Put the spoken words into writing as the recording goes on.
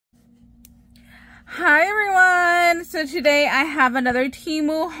Hi everyone! So today I have another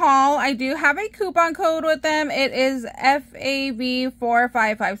Temu haul. I do have a coupon code with them. It is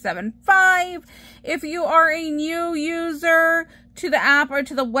fav45575. If you are a new user to the app or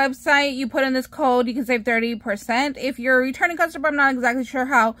to the website, you put in this code, you can save 30%. If you're a returning customer, I'm not exactly sure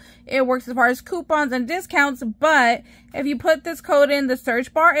how it works as far as coupons and discounts, but if you put this code in the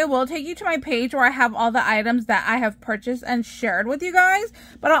search bar, it will take you to my page where I have all the items that I have purchased and shared with you guys.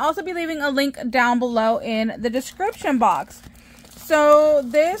 But I'll also be leaving a link down below in the description box. So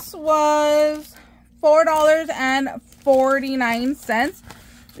this was $4.49.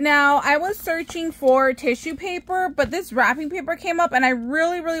 Now, I was searching for tissue paper, but this wrapping paper came up and I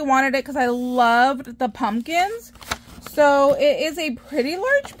really wanted it because I loved the pumpkins. So it is a pretty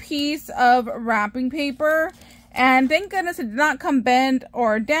large piece of wrapping paper, and thank goodness it did not come bent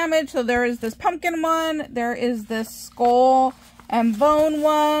or damaged. So there is this pumpkin one, there is this skull and bone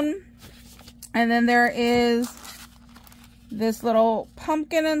one, and then there is this little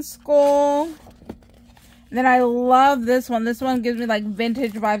pumpkin and skull. Then I love this one. This one gives me like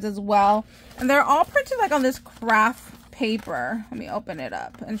vintage vibes as well. And they're all printed like on this craft paper. Let me open it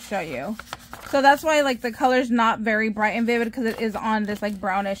up and show you. So that's why like the color's not very bright and vivid, because it is on this like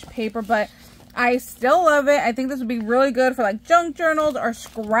brownish paper. But I still love it. I think this would be really good for like junk journals or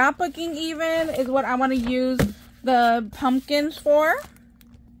scrapbooking even, is what I want to use the pumpkins for.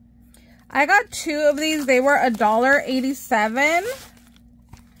 I got 2 of these. They were $1.87.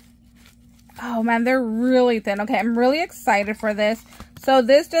 Oh man, they're really thin. Okay, I'm really excited for this. So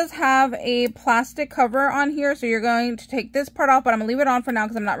this does have a plastic cover on here. So you're going to take this part off, but I'm gonna leave it on for now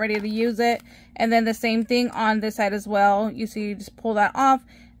because I'm not ready to use it. And then the same thing on this side as well. You see, you just pull that off.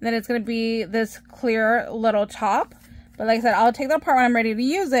 And then it's gonna be this clear little top. But like I said, I'll take that apart when I'm ready to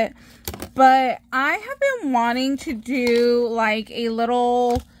use it. But I have been wanting to do like a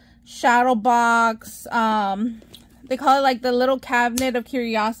little shadow box, they call it like the little cabinet of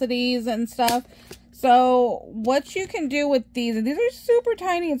curiosities and stuff. So what you can do with these, and these are super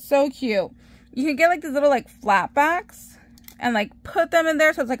tiny, it's so cute. You can get like these little like flat backs and like put them in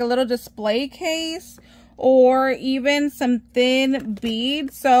there. So it's like a little display case, or even some thin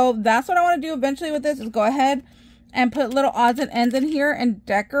beads. So that's what I want to do eventually with this, is go ahead and put little odds and ends in here and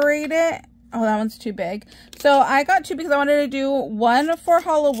decorate it. Oh, that one's too big. So I got 2 because I wanted to do one for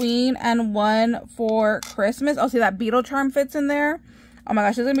Halloween and one for Christmas. Oh, see, that beetle charm fits in there. Oh my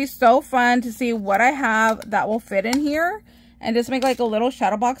gosh, it's gonna be so fun to see what I have that will fit in here and just make like a little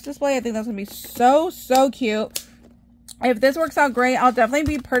shadow box display. I think that's gonna be so cute. If this works out great, I'll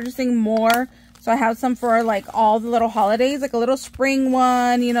definitely be purchasing more. So I have some for like all the little holidays, like a little spring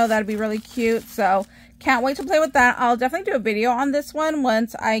one, you know, that'd be really cute. So can't wait to play with that. I'll definitely do a video on this one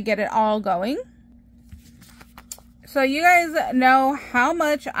once I get it all going. So you guys know how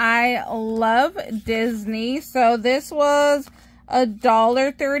much I love Disney. So this was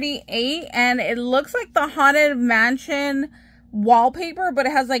 $1.38, and it looks like the Haunted Mansion wallpaper, but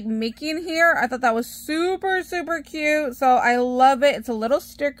it has like Mickey in here. I thought that was super cute. So I love it. It's a little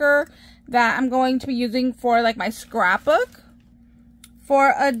sticker that I'm going to be using for like my scrapbook.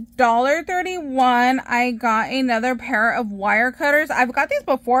 For $1.31, I got another pair of wire cutters. I've got these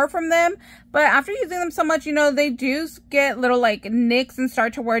before from them, but after using them so much, you know, they do get little like nicks and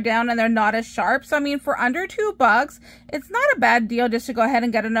start to wear down, and they're not as sharp. So I mean, for under $2, it's not a bad deal just to go ahead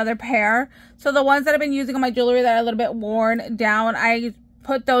and get another pair. So the ones that I've been using on my jewelry that are a little bit worn down, I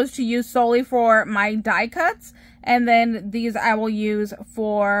put those to use solely for my die cuts, and then these I will use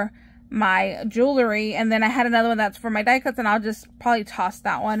for my jewelry. And then I had another one that's for my die cuts, and I'll just probably toss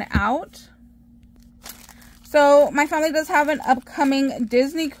that one out. So my family does have an upcoming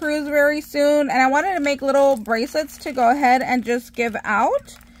Disney cruise very soon, and I wanted to make little bracelets to go ahead and just give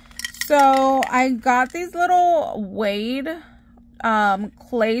out. So I got these little Wade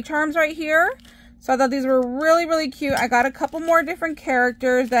clay charms right here. So I thought these were really cute. I got a couple more different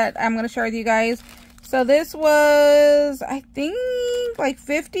characters that I'm going to share with you guys. So this was, I think, like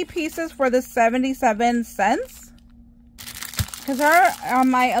 50 pieces for the 77 cents. Because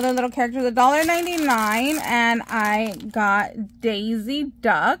my other little characters, $1.99, and I got Daisy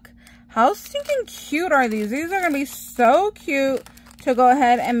Duck. How stinking cute are these? These are going to be so cute to go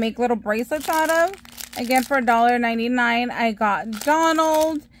ahead and make little bracelets out of. Again, for $1.99, I got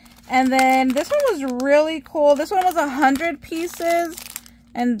Donald. And then this one was really cool. This one was 100 pieces.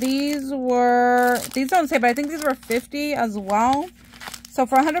 And these don't say, but I think these were 50 as well. So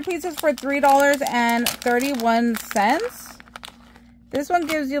for 100 pieces for $3.31. This one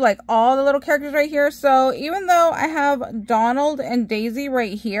gives you like all the little characters right here. So even though I have Donald and Daisy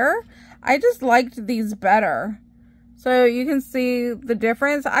right here, I just liked these better. So you can see the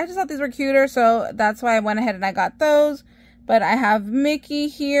difference. I just thought these were cuter, so that's why I went ahead and I got those. But I have Mickey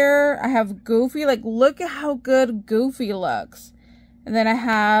here. I have Goofy. Like, look at how good Goofy looks. And then I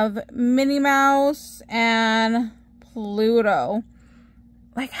have Minnie Mouse and Pluto.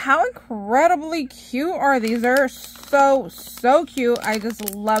 Like, how incredibly cute are these? They're so cute. I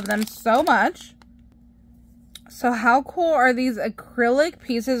just love them so much. So how cool are these acrylic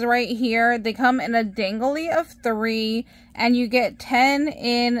pieces right here? They come in a dangly of 3, and you get 10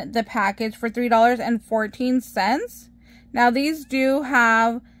 in the package for $3.14. Now these do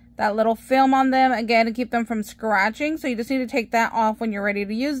have that little film on them, again, to keep them from scratching. So you just need to take that off when you're ready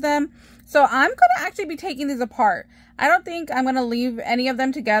to use them. So I'm going to actually be taking these apart. I don't think I'm going to leave any of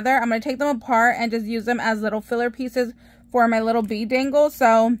them together. I'm going to take them apart and just use them as little filler pieces for my little bead dangle.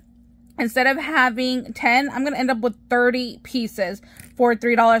 So instead of having 10, I'm going to end up with 30 pieces for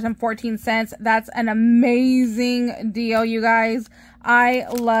 $3.14. That's an amazing deal, you guys. I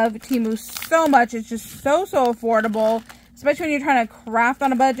love Temu so much. It's just so affordable, especially when you're trying to craft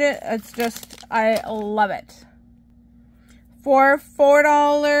on a budget. It's just, I love it. For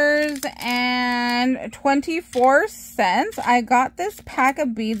 $4.24, I got this pack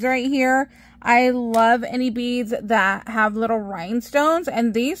of beads right here. I love any beads that have little rhinestones,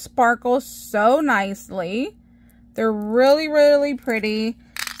 and these sparkle so nicely. They're really pretty.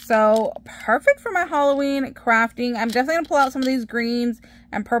 So perfect for my Halloween crafting. I'm definitely going to pull out some of these greens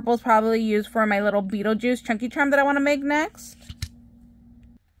and purples, probably used for my little Beetlejuice chunky charm that I want to make next.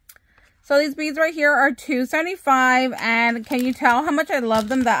 So these beads right here are $2.75, and can you tell how much I love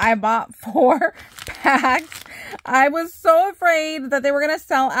them that I bought 4 packs? I was so afraid that they were going to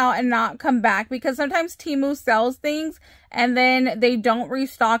sell out and not come back, because sometimes Temu sells things and then they don't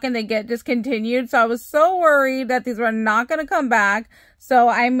restock and they get discontinued. So I was so worried that these were not going to come back. So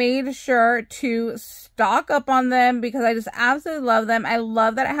I made sure to stock up on them because I just absolutely love them. I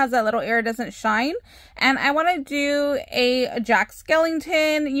love that it has that little iridescent shine. And I want to do a Jack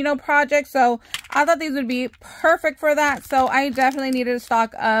Skellington, you know, project. So I thought these would be perfect for that. So I definitely needed to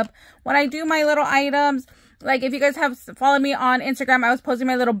stock up. When I do my little items, like if you guys have followed me on Instagram, I was posting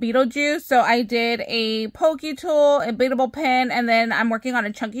my little Beetlejuice. So I did a pokey tool, a beatable pen, and then I'm working on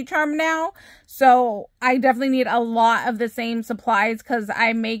a chunky charm now. So I definitely need a lot of the same supplies because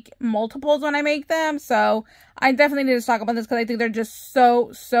I make multiples when I make them. So I definitely need to stock up on this because I think they're just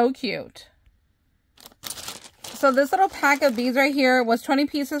so cute. So this little pack of beads right here was 20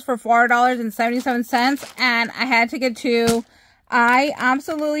 pieces for $4.77, and I had to get 2. I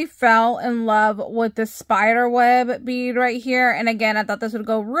absolutely fell in love with the spider web bead right here. And again, I thought this would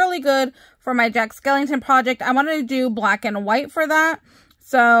go really good for my Jack Skellington project. I wanted to do black and white for that.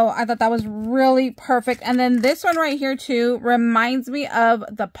 So I thought that was really perfect. And then this one right here too reminds me of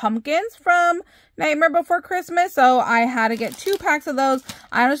the pumpkins from Nightmare Before Christmas. So I had to get 2 packs of those.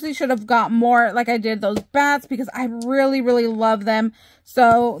 I honestly should have got more like I did those bats because I really love them.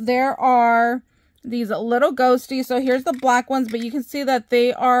 So there are these little ghosties. So here's the black ones, but you can see that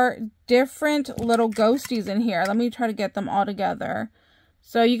they are different little ghosties in here. Let me try to get them all together.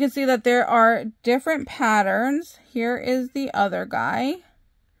 So you can see that there are different patterns. Here is the other guy.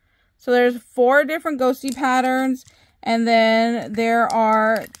 So there's 4 different ghosty patterns, and then there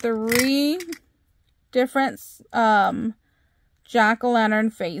are 3 different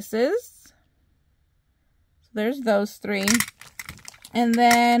jack-o'-lantern faces. So there's those 3. And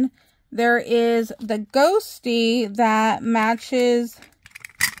then there is the ghosty that matches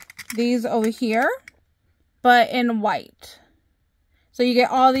these over here, but in white. So you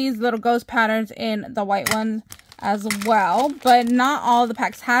get all these little ghost patterns in the white one as well, but not all the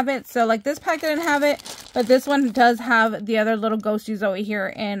packs have it. So like this pack didn't have it, but this one does have the other little ghosties over here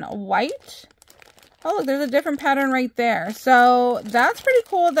in white. Oh, look, there's a different pattern right there. So that's pretty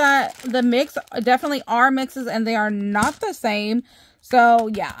cool that the mix definitely are mixes and they are not the same. So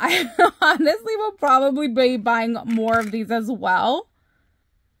yeah, I honestly will probably be buying more of these as well.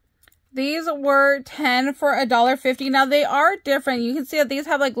 These were 10 for $1.50. Now they are different. You can see that these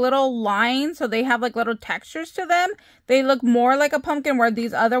have like little lines, so they have like little textures to them. They look more like a pumpkin, where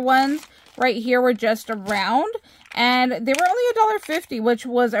these other ones right here were just round. And they were only $1.50, which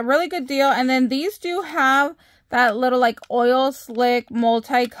was a really good deal. And then these do have that little like oil slick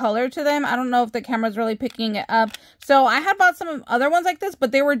multi-color to them. I don't know if the camera's really picking it up. So I had bought some other ones like this,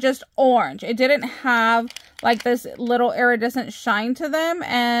 but they were just orange. It didn't have like this little iridescent shine to them,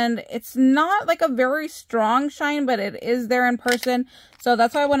 and it's not like a very strong shine, but it is there in person. So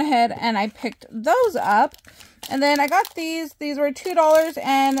that's why I went ahead and I picked those up. And then I got these. These were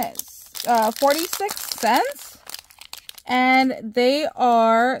 $2.46. And they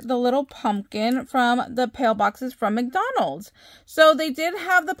are the little pumpkin from the Pale Boxes from McDonald's. So they did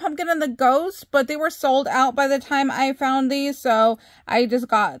have the pumpkin and the ghost, but they were sold out by the time I found these. So I just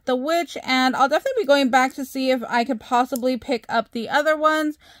got the witch, and I'll definitely be going back to see if I could possibly pick up the other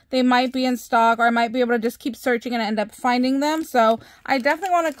ones. They might be in stock, or I might be able to just keep searching and end up finding them. So I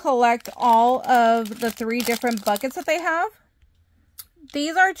definitely want to collect all of the 3 different buckets that they have.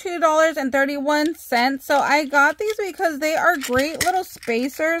 These are $2.31. So I got these because they are great little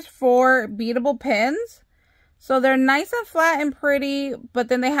spacers for beadable pins. So they're nice and flat and pretty, but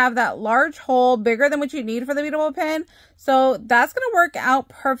then they have that large hole, bigger than what you need for the beadable pin. So that's going to work out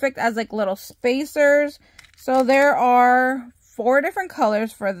perfect as like little spacers. So there are 4 different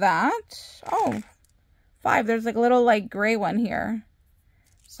colors for that. Oh, 5. There's like a little like gray one here.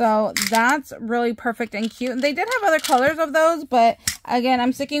 So that's really perfect and cute. And they did have other colors of those, but again,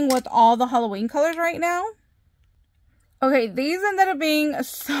 I'm sticking with all the Halloween colors right now. Okay, these ended up being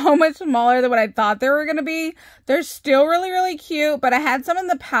so much smaller than what I thought they were going to be. They're still really, really cute, but I had some in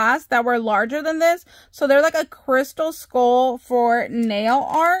the past that were larger than this. So they're like a crystal skull for nail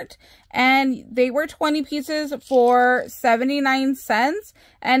art. And they were 20 pieces for 79 cents.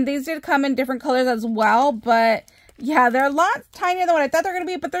 And these did come in different colors as well, but yeah, they're a lot tinier than what I thought they're going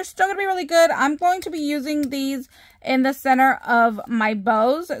to be, but they're still going to be really good. I'm going to be using these in the center of my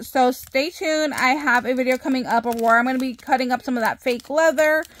bows, so stay tuned. I have a video coming up of where I'm going to be cutting up some of that fake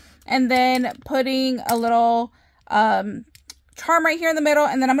leather and then putting a little charm right here in the middle,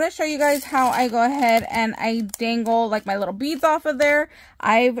 and then I'm going to show you guys how I go ahead and I dangle like my little beads off of there.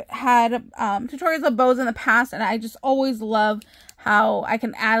 I've had tutorials of bows in the past, and I just always love how I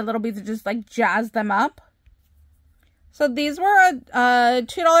can add little beads to just like jazz them up. So these were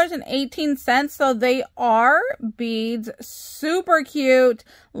 $2.18. So they are beads. Super cute.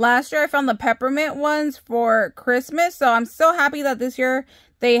 Last year I found the peppermint ones for Christmas. So I'm so happy that this year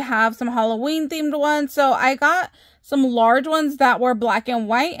they have some Halloween themed ones. So I got some large ones that were black and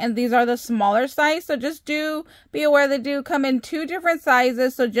white, and these are the smaller size. So just do be aware they do come in 2 different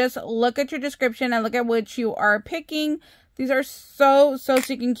sizes. So just look at your description and look at which you are picking. These are so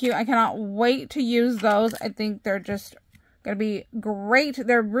stinking cute. I cannot wait to use those. I think they're just going to be great.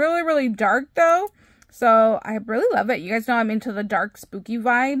 They're really, really dark though. So I really love it. You guys know I'm into the dark spooky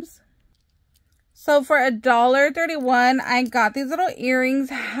vibes. So for $1.31, I got these little earrings.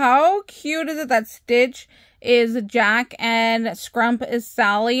 How cute is it that Stitch is Jack and Scrump is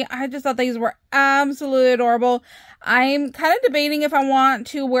Sally? I just thought these were absolutely adorable. I'm kind of debating if I want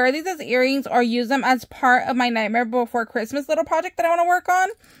to wear these as earrings or use them as part of my Nightmare Before Christmas little project that I want to work on.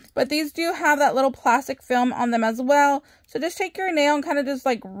 But these do have that little plastic film on them as well. So just take your nail and kind of just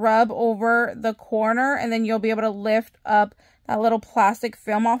like rub over the corner, and then you'll be able to lift up that little plastic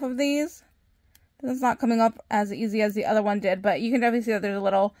film off of these. This is not coming up as easy as the other one did, but you can definitely see that there's a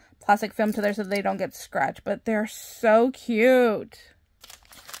little plastic film to there so they don't get scratched. But they're so cute.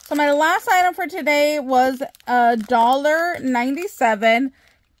 So my last item for today was $1.97.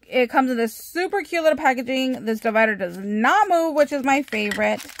 It comes in this super cute little packaging. This divider does not move, which is my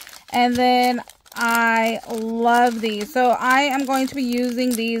favorite. And then I love these. So I am going to be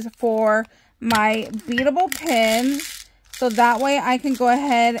using these for my beadable pins. So that way I can go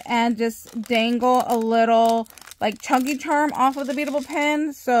ahead and just dangle a little like chunky charm off of the beadable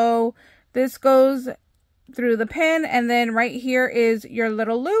pin. So this goes through the pin, and then right here is your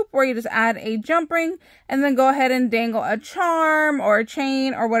little loop where you just add a jump ring and then go ahead and dangle a charm or a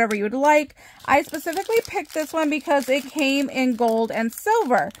chain or whatever you would like. I specifically picked this one because it came in gold and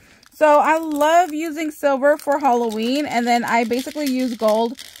silver. So I love using silver for Halloween, and then I basically use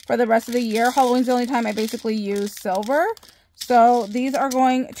gold for the rest of the year. Halloween's the only time I basically use silver. So these are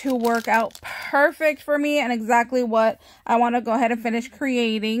going to work out perfect for me and exactly what I want to go ahead and finish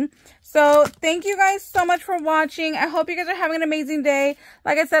creating. So thank you guys so much for watching. I hope you guys are having an amazing day.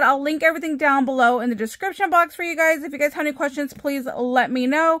 Like I said, I'll link everything down below in the description box for you guys. If you guys have any questions, please let me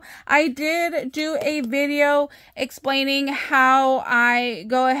know. I did do a video explaining how I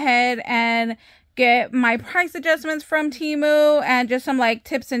go ahead and get my price adjustments from Temu and just some like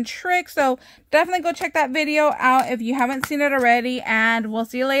tips and tricks. So definitely go check that video out if you haven't seen it already, and we'll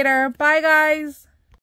see you later. Bye guys.